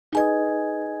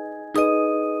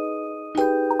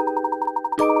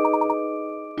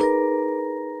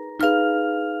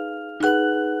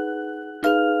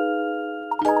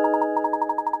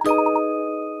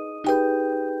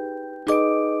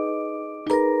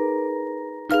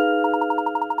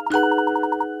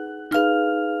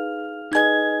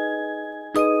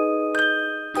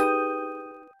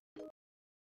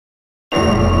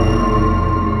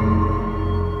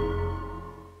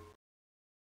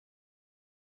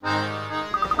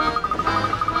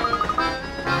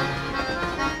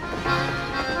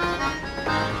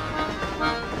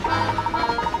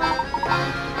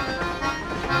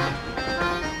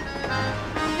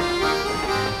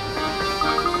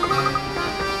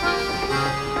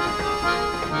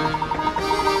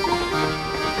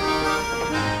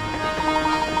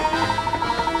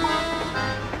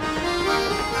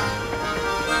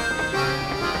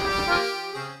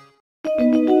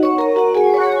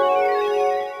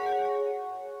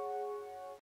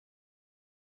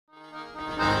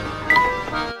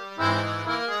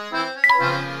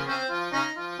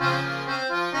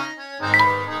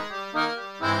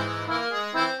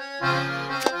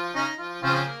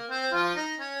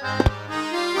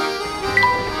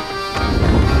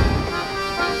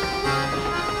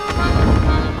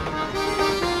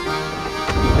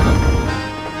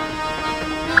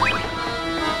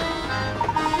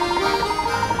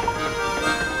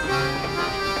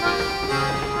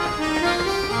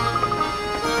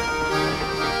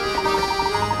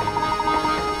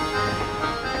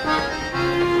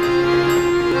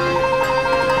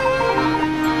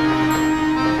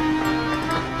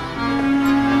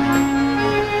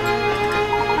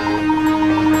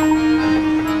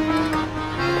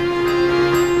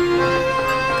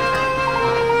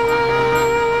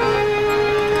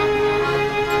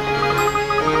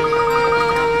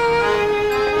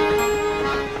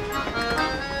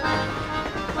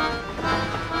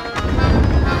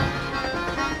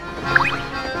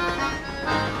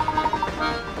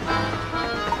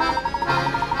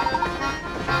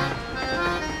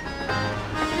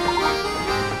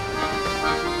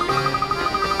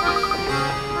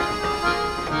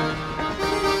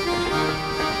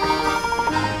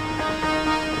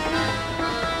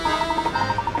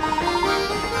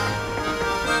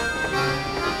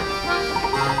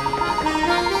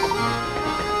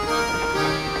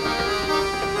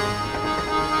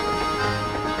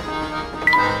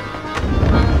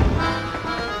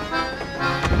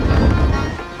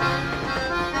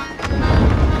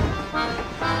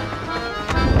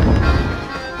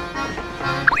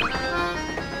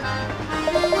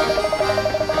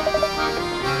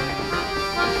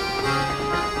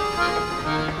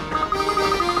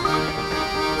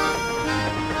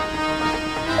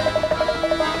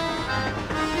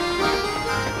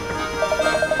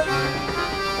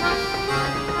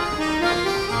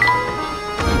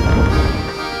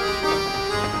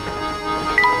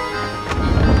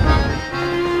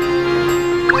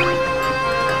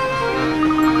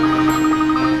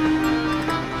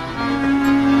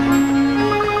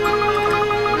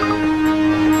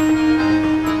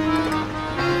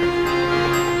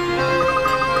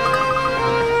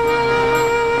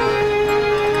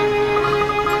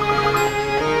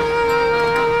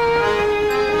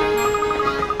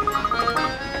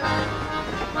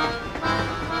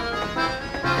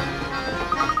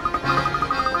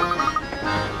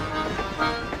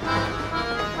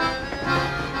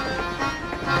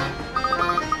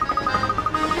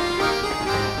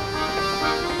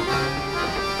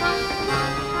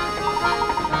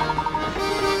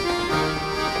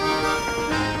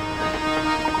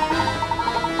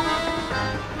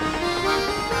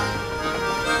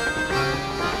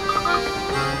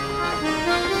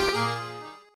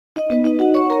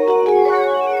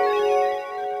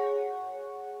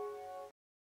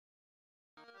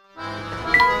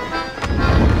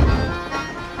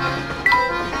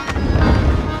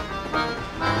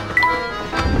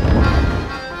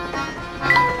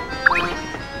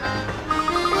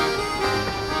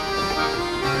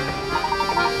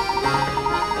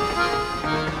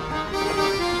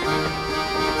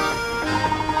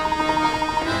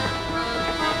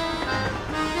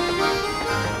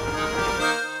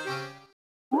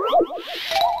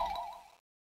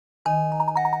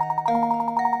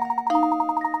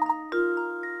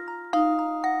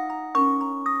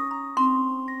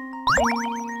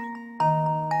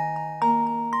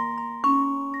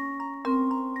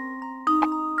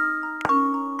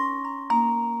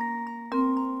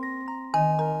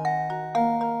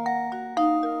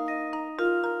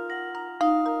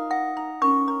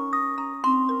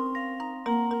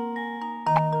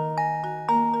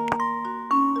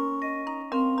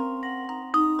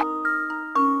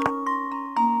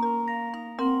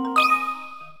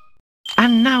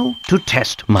to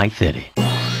test my theory.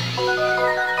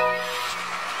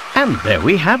 And there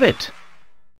we have it.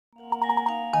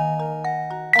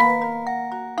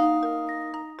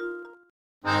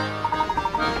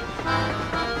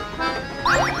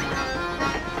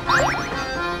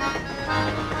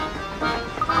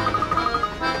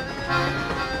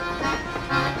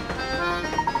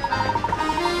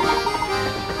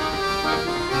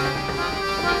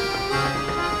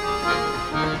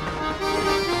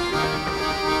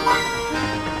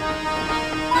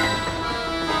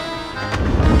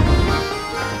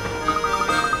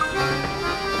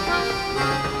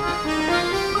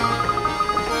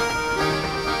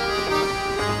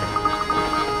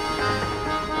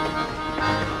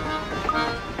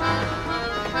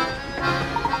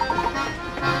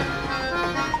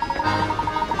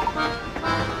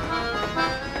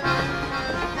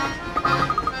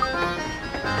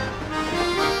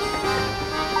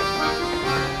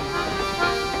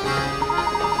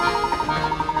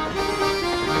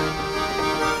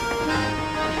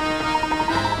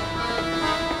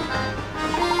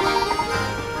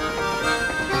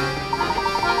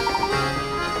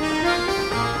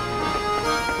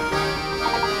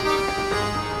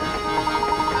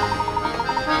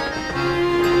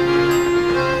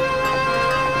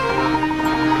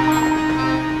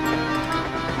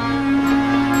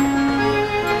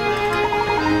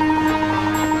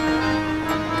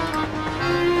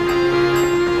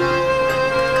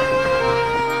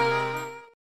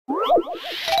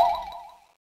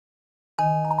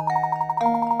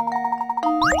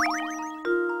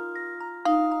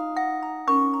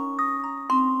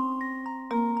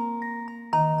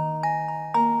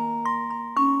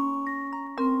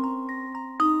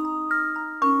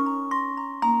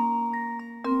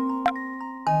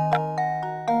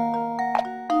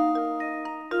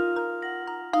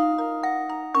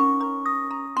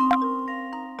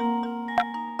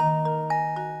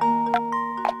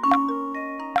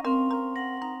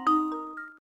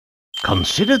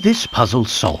 Consider this puzzle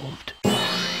solved.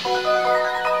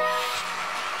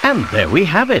 And there we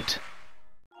have it.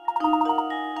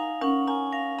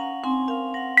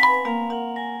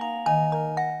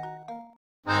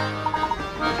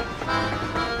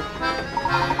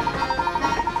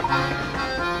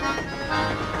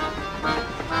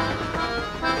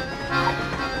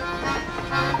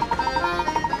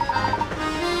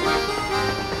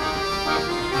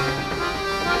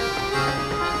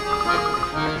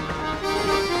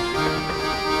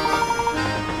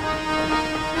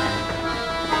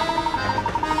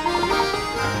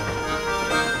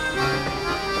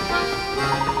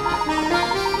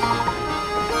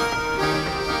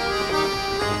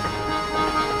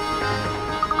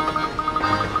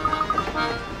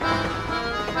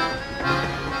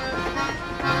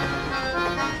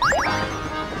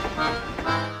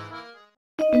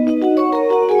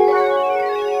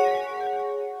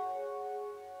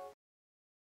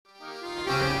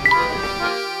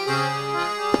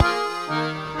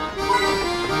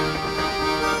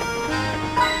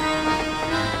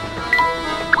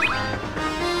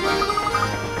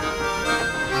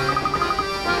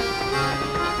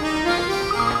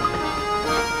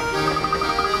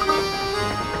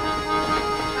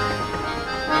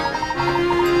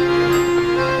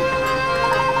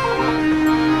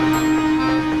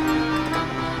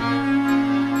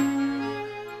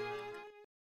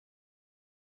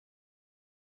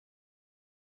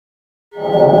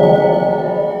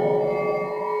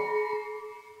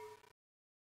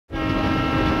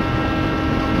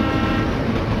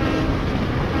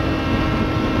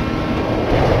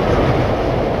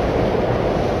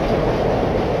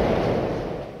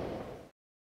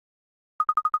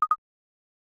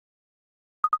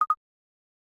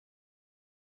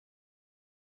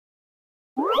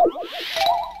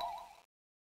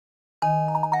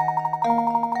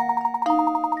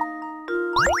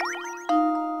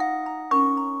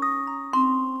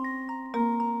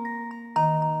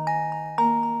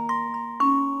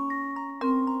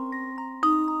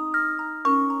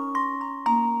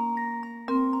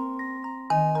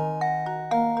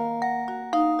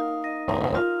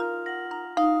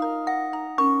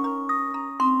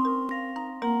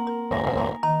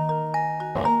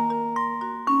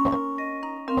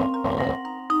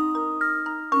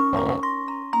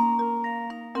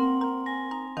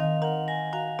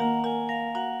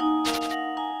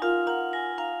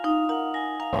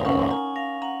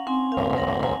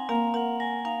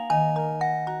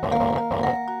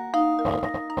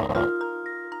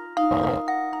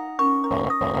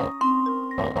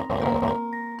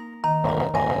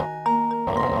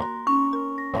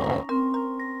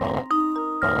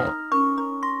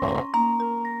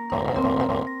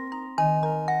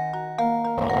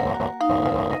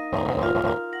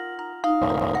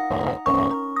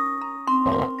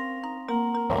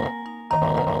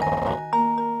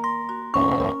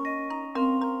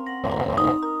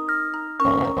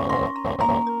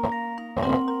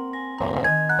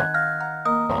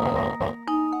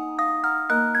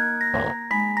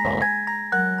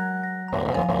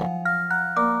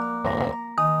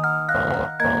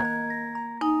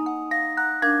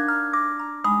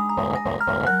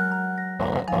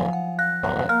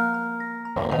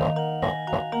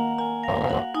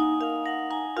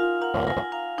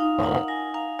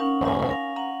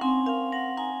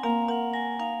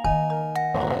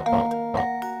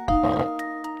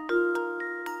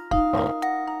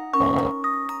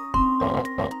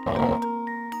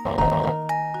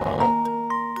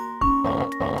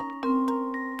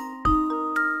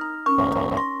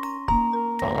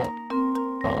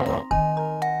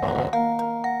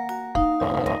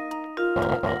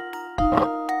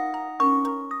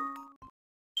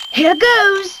 Here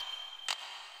goes!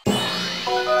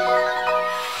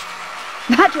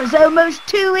 That was almost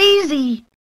too easy.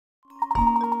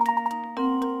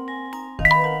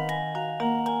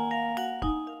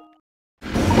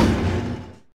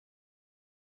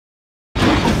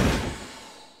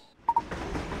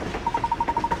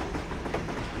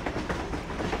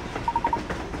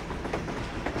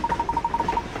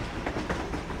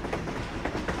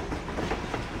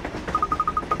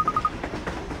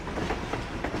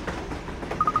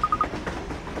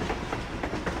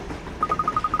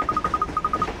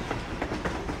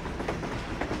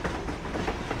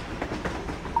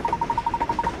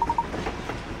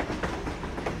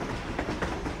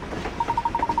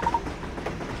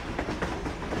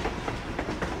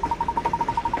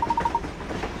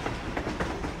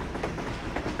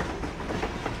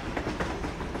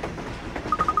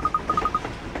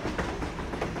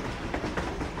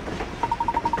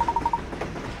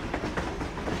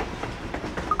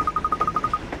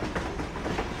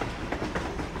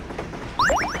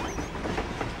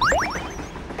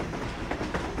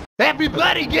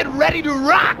 Everybody get ready to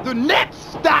rock! The next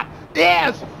stop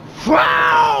is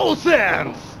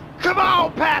Frozen! Come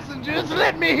on, passengers,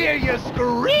 let me hear you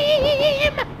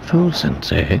scream! Frozen,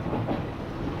 eh?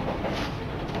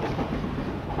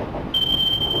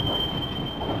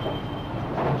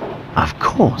 Of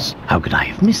course. How could I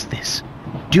have missed this?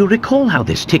 Do you recall how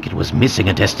this ticket was missing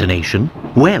a destination?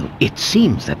 Well, it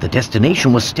seems that the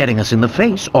destination was staring us in the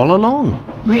face all along.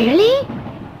 Really?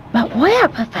 But where,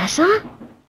 Professor?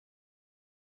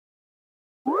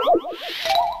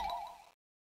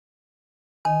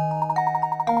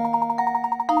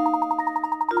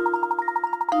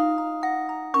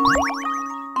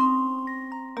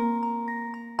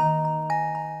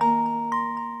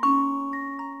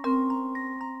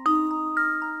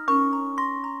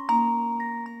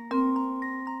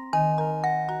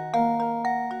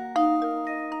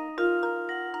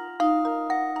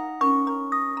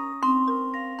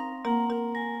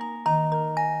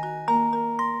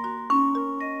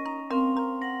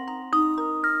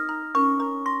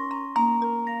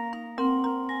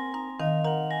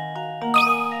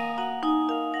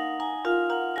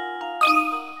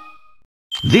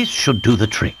 This should do the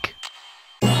trick.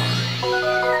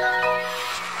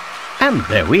 And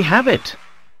there we have it.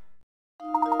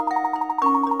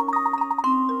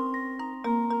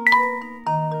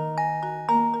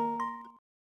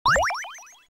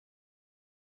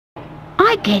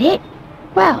 I get it.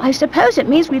 Well, I suppose it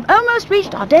means we've almost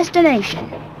reached our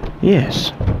destination.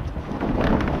 Yes.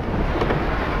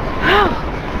 Oh,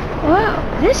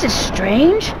 well, this is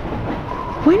strange.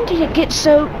 When did it get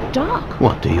so dark?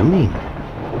 What do you mean?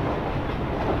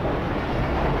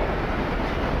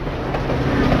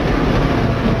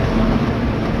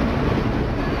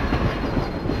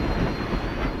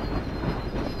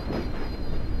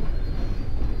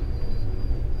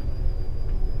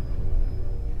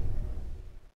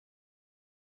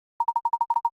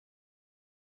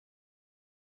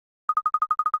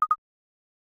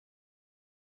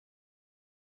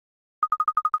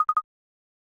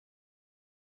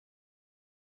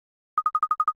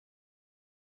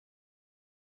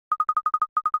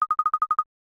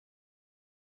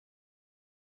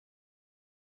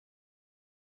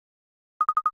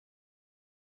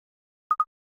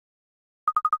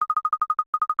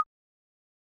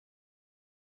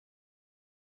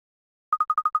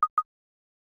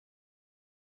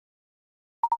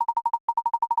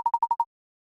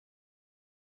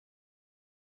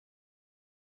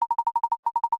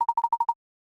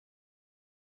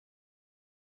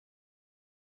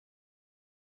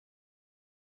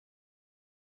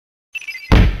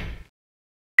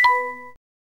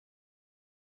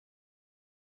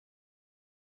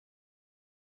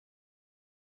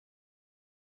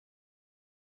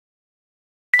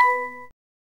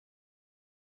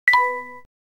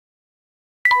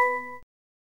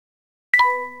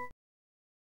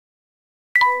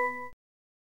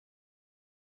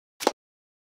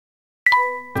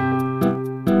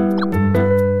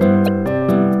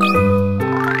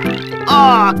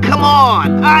 Aw, come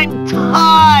on! I'm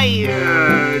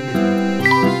tired!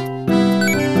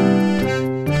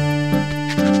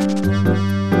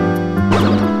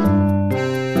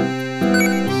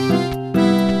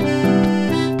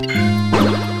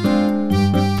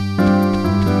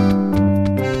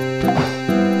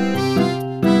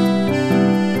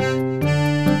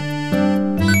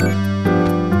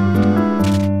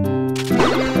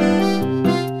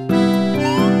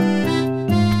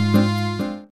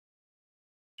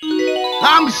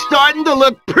 I'm starting to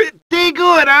look pretty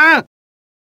good, huh?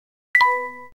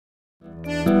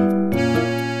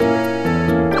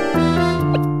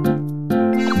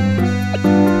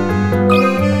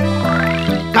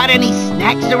 Got any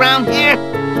snacks around here?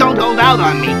 Don't hold out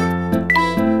on me.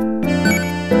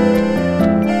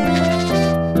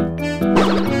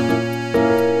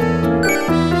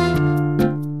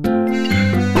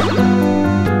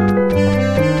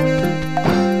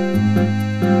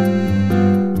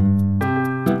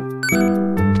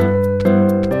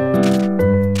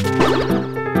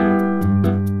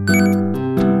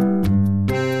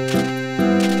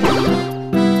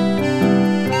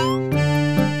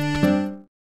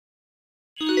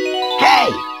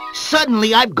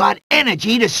 Suddenly I've got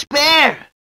energy to spare.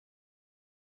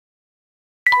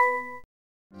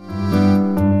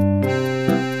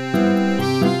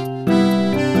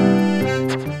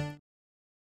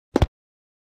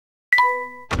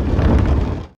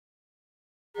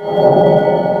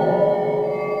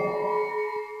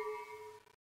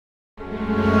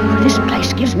 This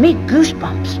place gives me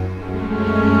goosebumps.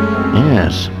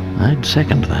 Yes, I'd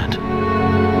second that.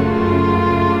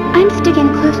 I'm sticking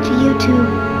close to you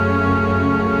two.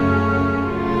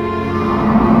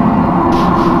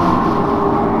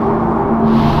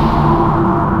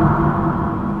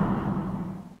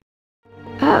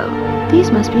 These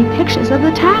must be pictures of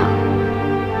the town.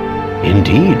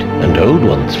 Indeed, and old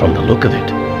ones from the look of it.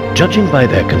 Judging by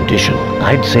their condition,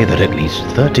 I'd say they're at least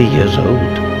 30 years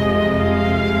old.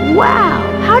 Wow,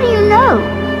 how do you know?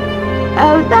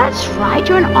 Oh, that's right,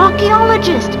 you're an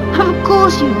archaeologist. Of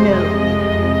course you'd know.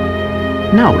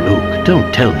 Now, Luke,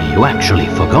 don't tell me you actually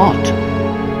forgot.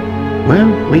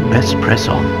 Well, we'd best press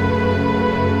on.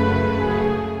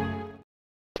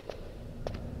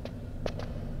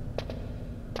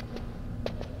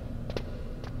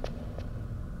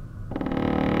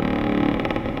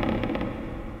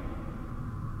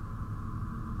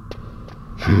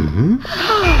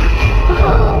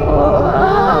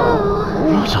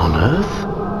 What on earth?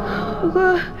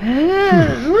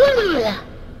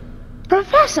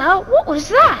 Professor, what was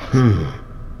that?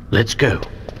 Let's go.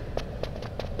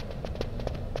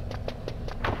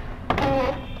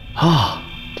 Oh.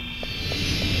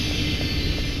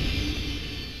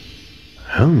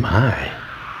 Oh my.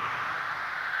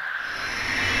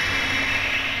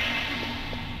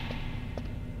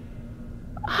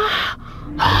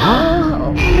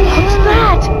 What's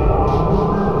that?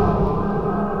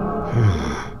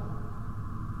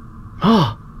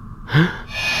 Oh.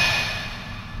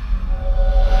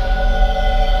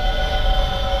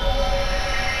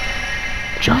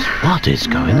 Just what is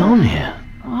going on here?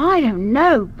 I don't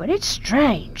know, but it's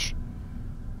strange.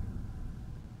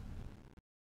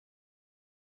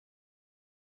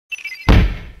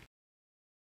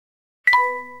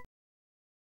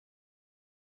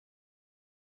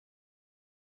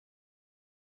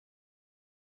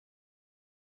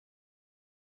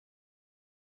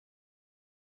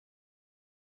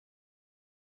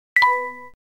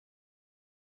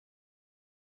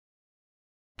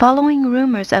 Following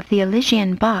rumors of the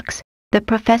Elysian box, the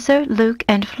Professor, Luke,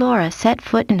 and Flora set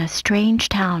foot in a strange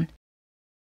town.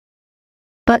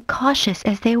 But cautious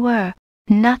as they were,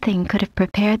 nothing could have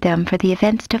prepared them for the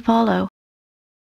events to follow.